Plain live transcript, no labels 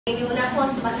Una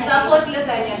force mpaka. Na force ile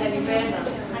sasa atanipenda.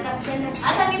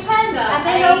 Atanipenda.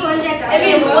 Ataenda huko nje I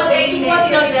mean,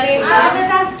 what's not the name?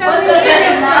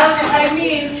 I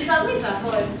mean, nita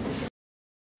force.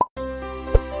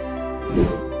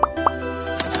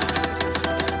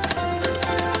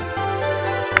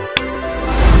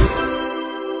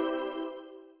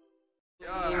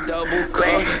 Double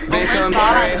cup, big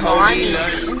straight, holy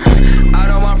nuts. I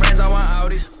don't want friends, I want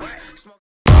Audis.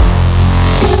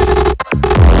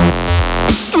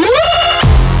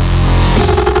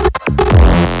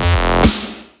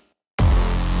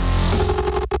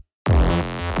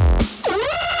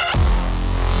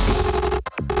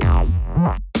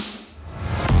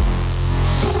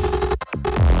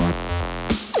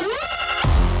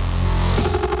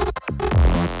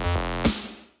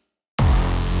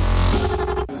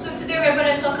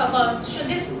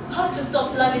 How to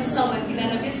stop loving someone in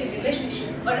an abusive relationship,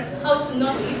 or how to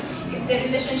notice if the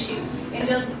relationship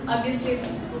endures abusive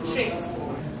traits.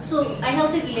 So a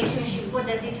healthy relationship, what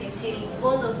does it entail?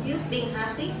 Both of you being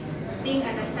happy, being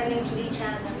understanding to each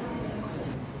other,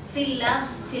 feel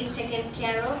loved, feel taken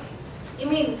care of. I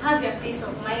mean, have your peace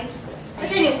of mind.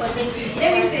 Let me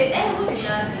say,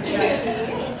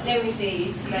 let me say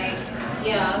it's like,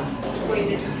 yeah, we're in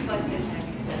the 21st century.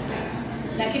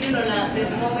 Like, you know, the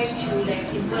moment you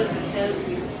like involve yourself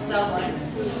with someone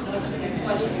who's not like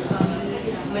part of your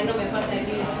family, might not be part of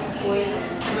your boy,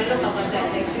 might not be part of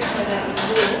like this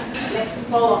mother-in-law, like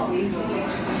power with you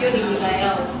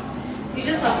you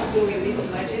just have to go with it.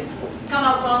 Imagine, come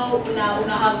up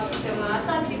una have sema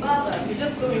asante baba, you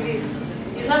just go with it.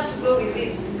 You have to go with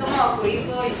it. Come up with you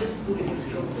just go with the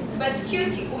flow. But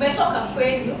cutie, umetoka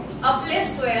kwenyu, a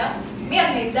place where me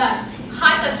and my dad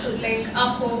hata to like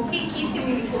ako hikiti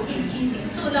niliko hikiti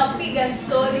tunapiga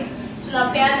story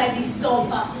tunapeana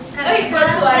distopa. Now you go to a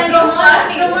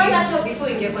family before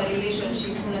you get a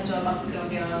relationship unajua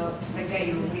background ya the guy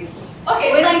you with.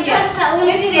 Okay, when you get a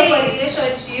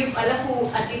relationship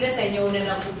alafu atilesa yenye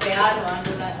unaenda kupeana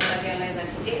ndio una realize that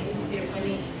this is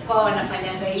funny kwa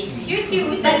wanafanyanga hivi. Cutie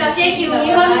utacheki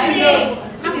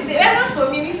not for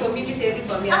me says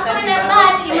for me. Not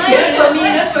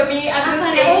for me.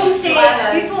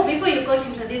 Before you got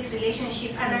into this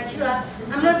relationship, and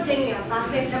I'm not saying you are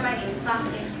perfect, Ama is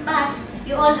perfect, but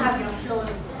you all have your flaws.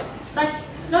 But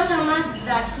not a must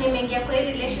that nimeingia kwa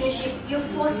relationship, you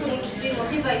force me to do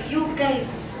whatever you guys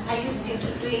are used to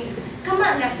doing. Come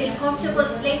on, I feel comfortable.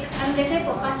 Like I'm the type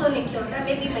of person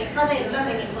maybe my father-in-law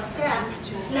amenikosea.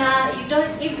 Now you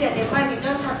don't, if you're the man, you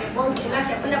don't have the balls enough.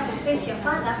 You're gonna confess your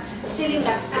father, telling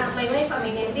that my wife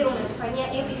ameniambia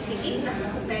umefanyia ABCD na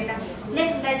sikupenda.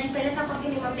 Then najipeleka kwa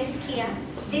kini mamesikia.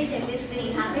 This and this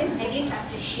really happened. I didn't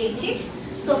appreciate it.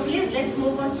 So please let's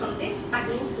move on from this.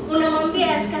 But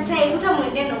unamwambia asikatai,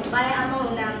 utamwendea na ubaya ama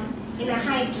in a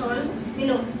high tone, you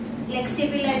know. Like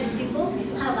civilized people,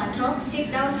 have a talk,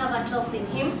 sit down, have a talk with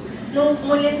him. No,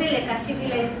 mweleze like a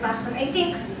civilized person. I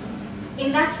think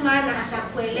in that manner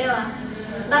atakuelewa.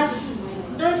 But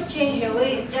don't change your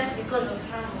ways just because of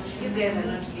someone. You guys are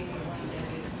not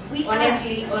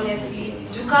living honestly.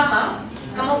 Juu kama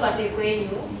upate kwenyu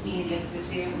ni like the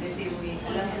same way.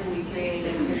 Alafu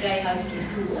like the guy has to do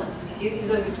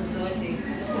hizo vitu zote.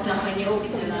 Utafanya huo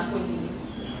kijana wako nini?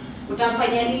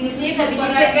 Utafanya nini? Si itabidi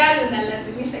gani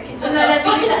unalazimisha kijana.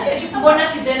 Unalazimisha. Mbona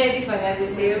kijana hizi fanya the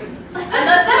same? And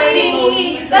that's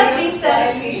being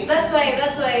selfish. That's why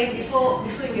before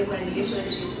you get a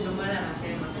relationship ndio maana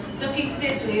nasema talking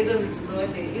stage hizo vitu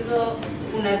zote. Hizo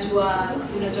unajua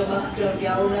background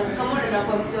yao. Kama unaenda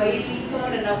kwa Mswahili, kama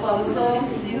unaenda kwa Mso,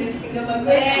 ndio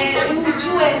magoti.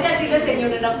 Ujue si ati ile senyo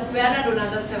unaenda kupeana ndio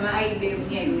unaanza kusema ai babe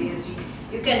ni haiwezi.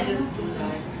 You can just do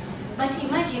that. But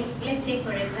imagine, let's say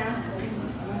for example,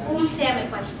 umse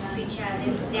amekuwa kikuficha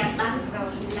their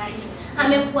background life.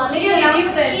 Amekuwa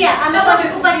amekupatia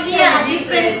a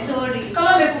different story. Kama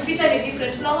amekuficha ni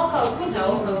different. Tunawaka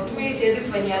utaoka. Mimi siwezi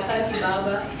kufanya asante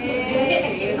baba.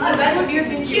 What do you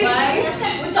think you are?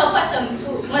 Utapata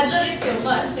mtu. Majority of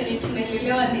us when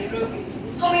tumelelewa Nairobi.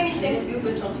 How many times do you go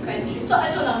to a country? So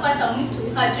hata unapata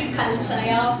mtu hajui culture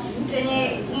yao.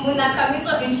 Senye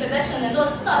mnakamizwa introduction and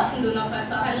all stuff ndio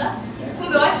unapata hala.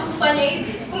 Kumbe watu hufanya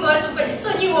hivi.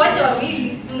 So nyinyi wote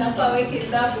wawili mnakuwa weke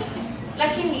double.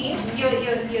 Lakini hiyo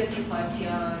si part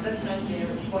ya that's not the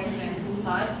boyfriend's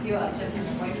part. You're actually the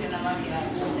boyfriend ama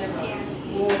whatever.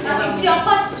 It's your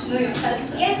part to know your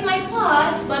culture. Yeah, it's my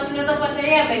part, but unaweza pata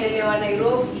yeye amelelewa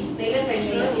Nairobi. Na ile sasa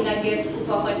ina get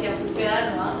kupatia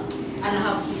kupeanwa and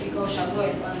have kufika ushago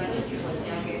kwanza si fault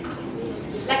yake.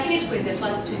 Lakini tuko in the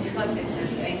 21st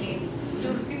century. I mean, do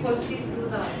people still do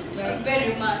that?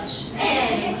 Very much.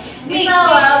 Ni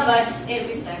sawa, but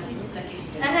we stuck.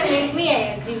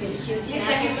 agree with you.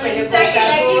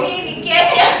 Lakini ni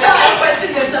Kenya. Kwa tu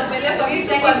ndio utapeleka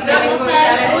vitu kwa ground.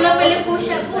 Unapeleka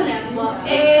ushakuna mbwa.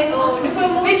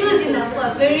 Vitu zinakuwa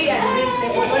very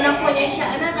unreasonable. Unakuonyesha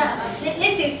another,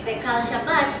 let's say it's the culture,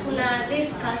 but kuna this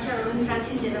cultural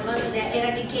practices ambazo they are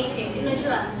eradicated.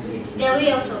 Unajua, their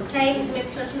way out of time,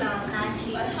 zimepitwa tu na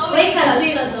wakati. Why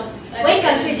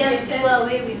can't we just do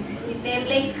away with them?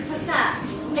 Like, sasa,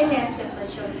 let me ask you a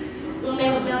question.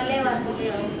 Umeolewa,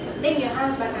 then your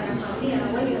husband anakwambia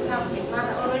when you serve the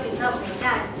mother or when you serve the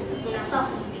dad, unafaa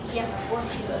kumpikia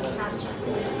magoti na serve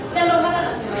chakula. Ndio maana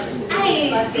nasema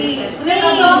Unaweza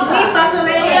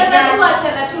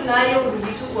tu nayo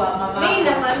urudi tu kwa mama. Mimi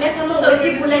nakwambia kama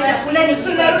huwezi kula chakula ni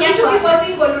kitu kiko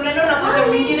single unaenda unapata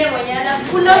mwingine mwenye ana.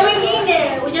 Kuna mwingine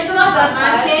hujatoka kwa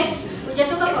market,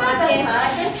 hujatoka kwa market.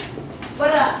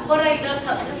 Bora you don't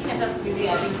have hata squeeze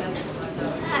ya ringa.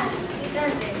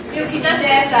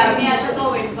 Ukitaka mimi atoka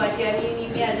umenipatia nini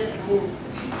mimi just go.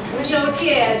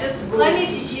 Ushautie just go. Kwani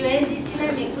sijiwezi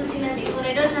sina miguu sina mikono,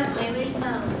 I don't have my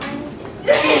willpower. I just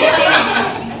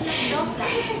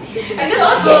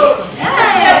go.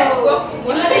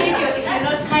 Imagine if you're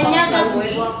not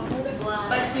comfortable.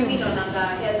 But maybe no longer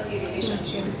healthy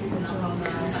relationships is not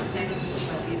sometimes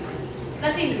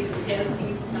nothing is healthy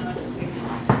kusema tu.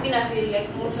 I feel like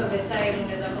most of the time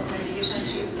unaweza kuwa in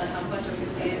relationship na some part of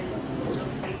your life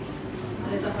toxic.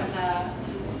 Unaweza pata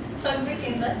toxic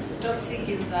in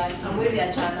that hamwezi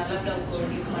achana labda uko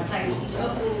traumatized.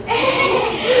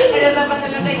 Unaweza pata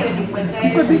labda hiyo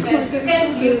traumatized. You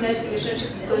can't leave that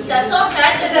relationship because Utatoka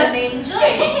hata na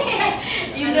enjoy.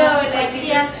 You know like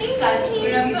you think that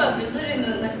unakuwa vizuri na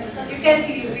unakata. You can't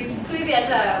leave it. Squeeze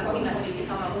hata inafeel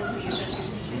kama most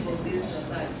relationships are based on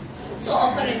that. So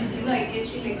apparently, no, I get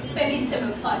you. Like spending time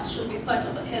apart should be part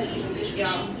of a healthy relationship.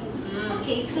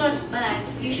 Okay, it's not bad.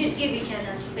 You should give each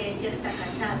other space. You're stuck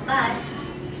at time, but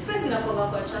space inakuwa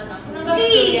kwa chana.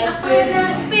 See,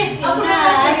 space in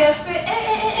that.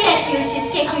 Scare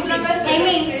cute. I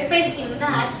mean, space in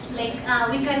that. Like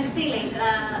we can still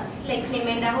like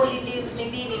nimeenda holiday,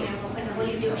 maybe nimeenda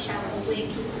holiday ushago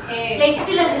wetu. Like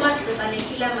si lazima tubebane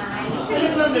kila mahali. Si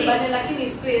lazima tubebane, lakini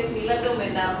space ni labda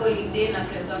umeenda holiday na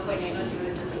friends wako ni not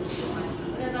even to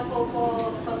unaweza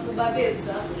kwa subabes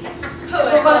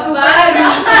kwa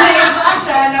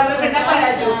subasha na boyfriend wako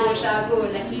anajogo shago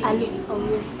lakini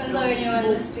kwanza wenyewe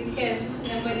last weekend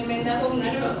nimeenda home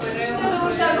na tukoreo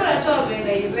shago na tu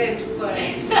ameenda event kwa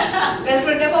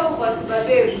girlfriend wako kwa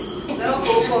subabes na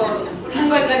uko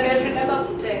unangoja girlfriend wako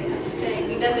kutext.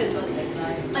 It doesn't work like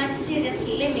that. But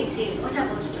seriously, let me say, what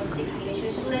about toxic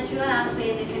relationships? Unajua,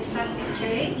 we're in the 21st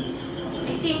century. I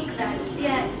think that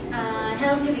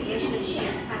healthy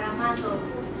relationships are a part of,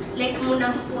 like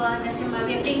munakuwa nasema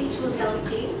we are being too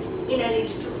healthy in a lead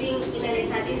to being in a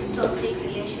this toxic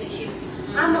relationship.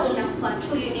 Ama unakuwa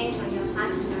truly net on your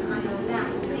partner anaona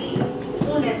see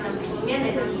unaweza mtumia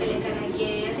naweza mpeleka na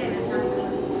yeye hata anataka.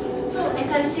 So I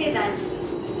can say that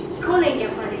kama in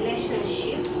your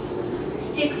relationship,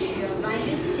 stick to your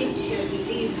values, stick to your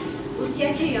beliefs.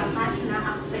 Usiache your partner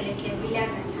akupeleke vile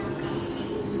anataka.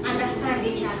 Understand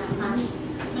each other first.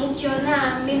 Mkiona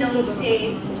mimi na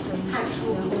mse hatu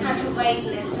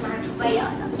vibeness, hatu vibe.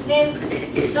 Then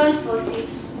don't force it.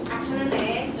 Achana na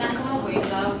yeye. Like kama go in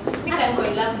love. Mimi can go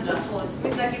in love with a force.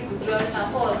 Mimi sitaki kujua ta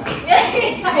force. I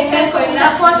can go in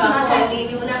love force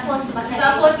makalini, una force makalini.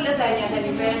 Ta force lesa yenye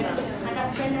atanipenda.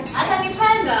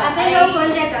 Atanipenda. Ataenda huko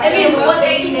nje I mean,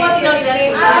 what's not the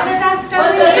name? I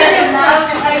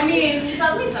mean,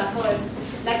 ta force.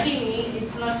 Lakini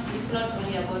it's not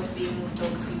only about being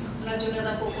toxic.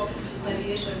 Unajua kwa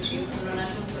relationship, unaona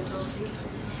tu toxic.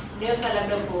 Ndio sala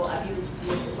labda kwa abuse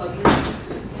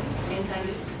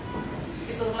mentally.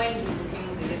 Peace of mind in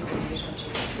the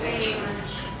relationship. very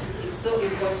much. It's so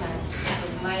important. Peace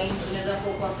of mind. Unaweza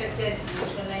kuwa affected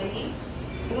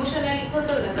emotionally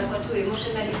kwanza unaweza kuwa tu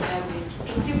emotionally damaged.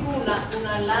 Usiku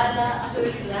unalala hata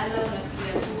wewe unalala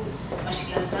unafikiria tu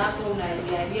mashida zako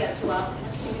unalia tu hapo.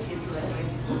 Mimi siwezi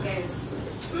kuadvise. Guys,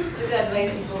 this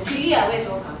advice is ukilia wewe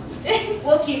toka.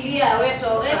 Ukilia wewe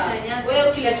toka. Wewe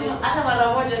ukilia tu hata mara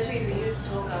moja tu hivi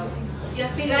toka.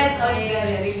 Guys out there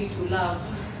are ready to love.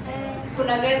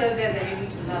 Kuna guys out there that are ready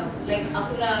to love. Like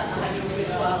hakuna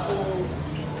hajuwetu hapo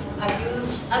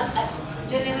abuse.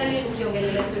 Generally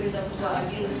ukiongelea stories za kuwa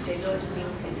abuse they don't mean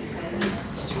physically.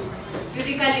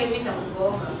 Physically mimi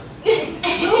nitakugonga.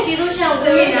 Ukirusha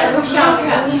ngumi na rusha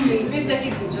ngumi. Mimi sitaki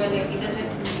kujua like it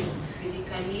doesn't mean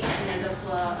physically unaweza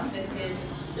kuwa affected.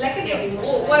 Lakini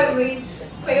wait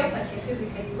kwa hiyo part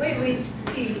physically wait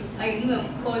till ainue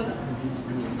mkono.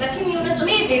 Lakini unajua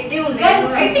mimi the day guys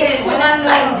I think kuna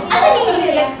signs. Hata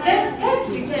mimi like guys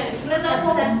pretend. Unaweza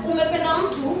kuwa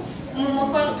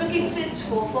talking stage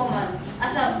for 4 months.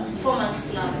 Hata 4 months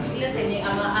plus. Ile senye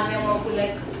ameamua ku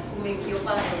like make your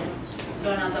person.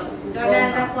 Ndo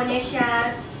anaanza kuonyesha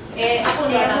hapo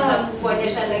ndo anaanza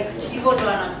kuonyesha like hivyo ndo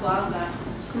anakuanga.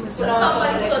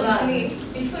 Someone told me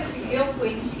before ifikie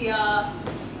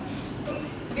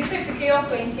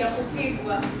point ya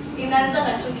kupigwa inaanza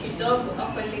na tu kidogo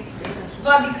hapo like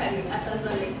verbally ataanza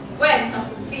like wewe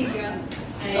nitakupiga.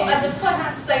 So at the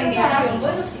first sign ya hiyo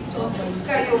mbona sitoka?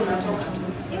 Kayo unatoka tu.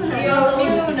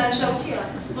 Mimi unanishautia.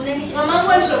 Mama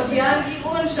wangu anishautia,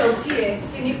 wewe unishautie.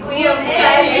 Sinikuyo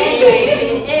mkali.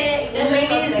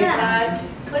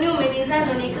 Kwani umeniza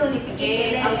ndo nikao nipige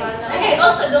kelele. Okay,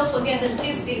 also don't forget that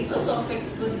this thing also affects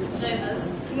both genders.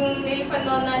 Nilikuwa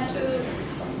naona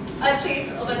a tweet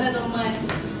of another man.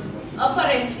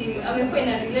 Apparently, amekuwa in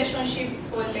a relationship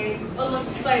for like almost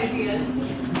 5 years.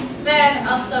 Then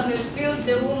after we build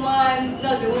the woman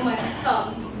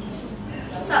comes.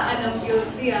 Sasa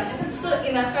anamgeuzia. So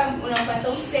unapata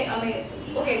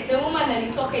okay, the woman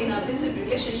alitoka in a abusive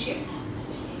relationship.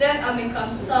 Then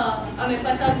comes sasa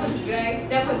amepata good guy,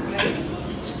 they're good guys.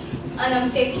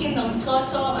 Anamtaking na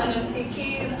mtoto,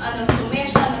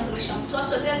 anasomesha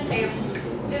mtoto. Then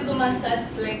this woman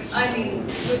starts like earning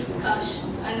good cash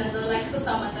and as a like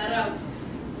sasa madharau.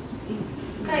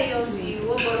 Kayo si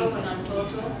woboro na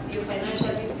mtoto, you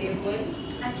financially stable.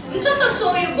 Mtoto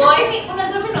so you boy,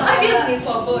 unajua mimi I guess ni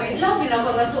kwa boy. Love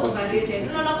inakuwa so overrated.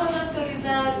 Unaona kwanza stories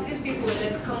za these people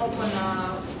like kama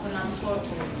kuna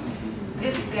mtoto.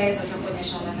 These guys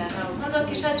watakuonyesha madharau. Kwanza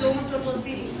ukishajua mtoto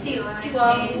si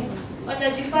wangu.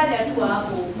 Watajifanya tu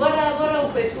hapo. Bora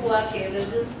upe tu wake, they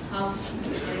just have to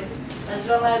as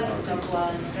long as utakuwa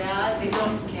there, they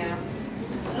don't care.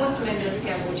 Most men don't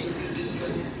care about you.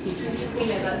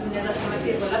 Unaweza sema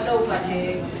hivyo, labda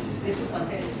upate the 2%.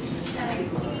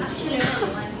 Actually,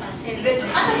 1%.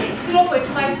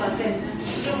 0.5%.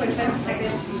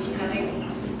 0.5%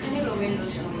 can you remember?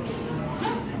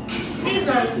 These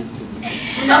ones.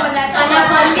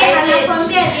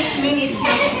 Anakwambia this minute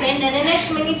nakupenda, the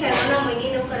next minute anaona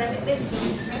mwingine uko na bebe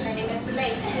na nimekula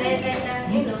tunaweza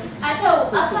you know. Hata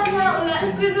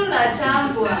hapana squeeze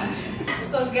unachambwa.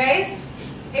 So guys,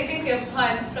 I think we've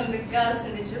heard from the girls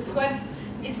in the Juice Squad.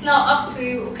 It's now up to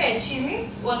you. Okay, chini,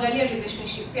 uangalie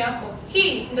relationship yako.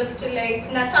 Hii ndo kitu like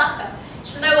nataka.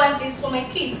 Should I want this for my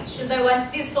kids? Should I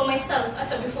want this for myself?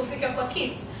 Hata before fika kwa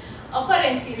kids.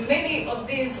 Apparently, many of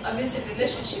these abusive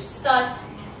relationships start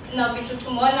na vitu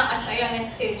tumeona at a younger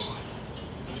stage.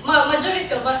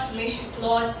 Majority of us tumeishi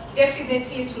plots,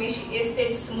 definitely tumeishi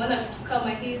estates, tumeona vitu kama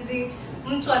hizi.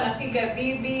 Mtu anapiga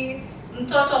bibi,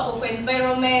 mtoto ako kwa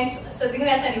environment, saa zingine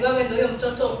hata ni wewe ndio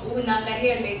mtoto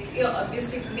unaangalia like your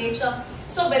abusive nature.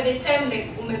 So by the time like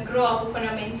umegrow up uko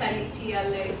na mentality ya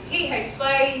like hii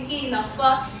haifai, hii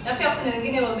inafaa. Na pia kuna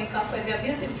wengine wamekaa kwa the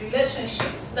abusive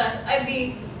relationships that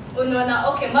unaona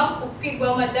okay, mom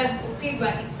kupigwa ama dad kupigwa,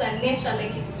 it's a nature,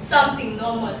 like it's something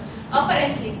normal.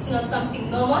 Apparently it's not something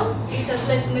normal. It has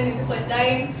led to many people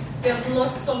dying. We have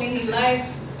lost so many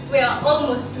lives. We are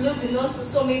almost losing also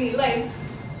so many lives.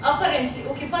 Apparently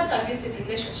ukipata abusive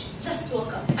relationship, just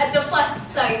walk out. At the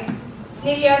first sign,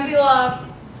 niliambiwa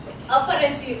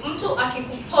apparently mtu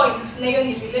akikupoint na hiyo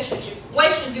ni relationship, why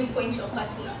should you point your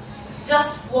partner?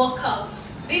 Just walk out.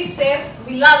 Be safe.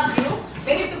 We love you.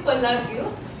 Many people love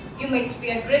you. You might be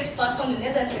a great person.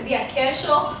 Unaweza nisaidia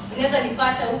kesho, unaweza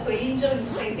nipata huko nje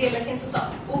unisaidie, lakini sasa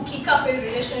ukikaa kwa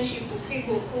relationship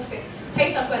upigwe ukufe,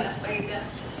 haitakuwa na faida.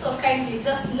 So kindly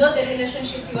just know the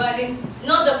relationship you are in,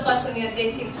 know the person you are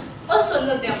dating, also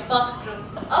know their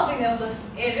backgrounds. I've been your host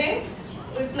Erin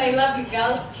with my lovely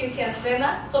girls Cutie and Zena.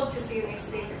 Hope to see you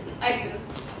next week. Adios.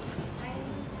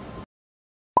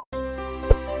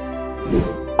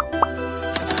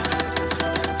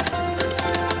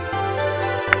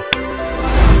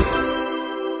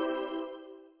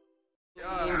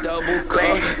 Double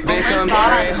cup, big come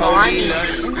straight, hold me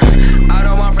nuts. I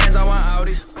don't want friends, I want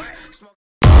Audis.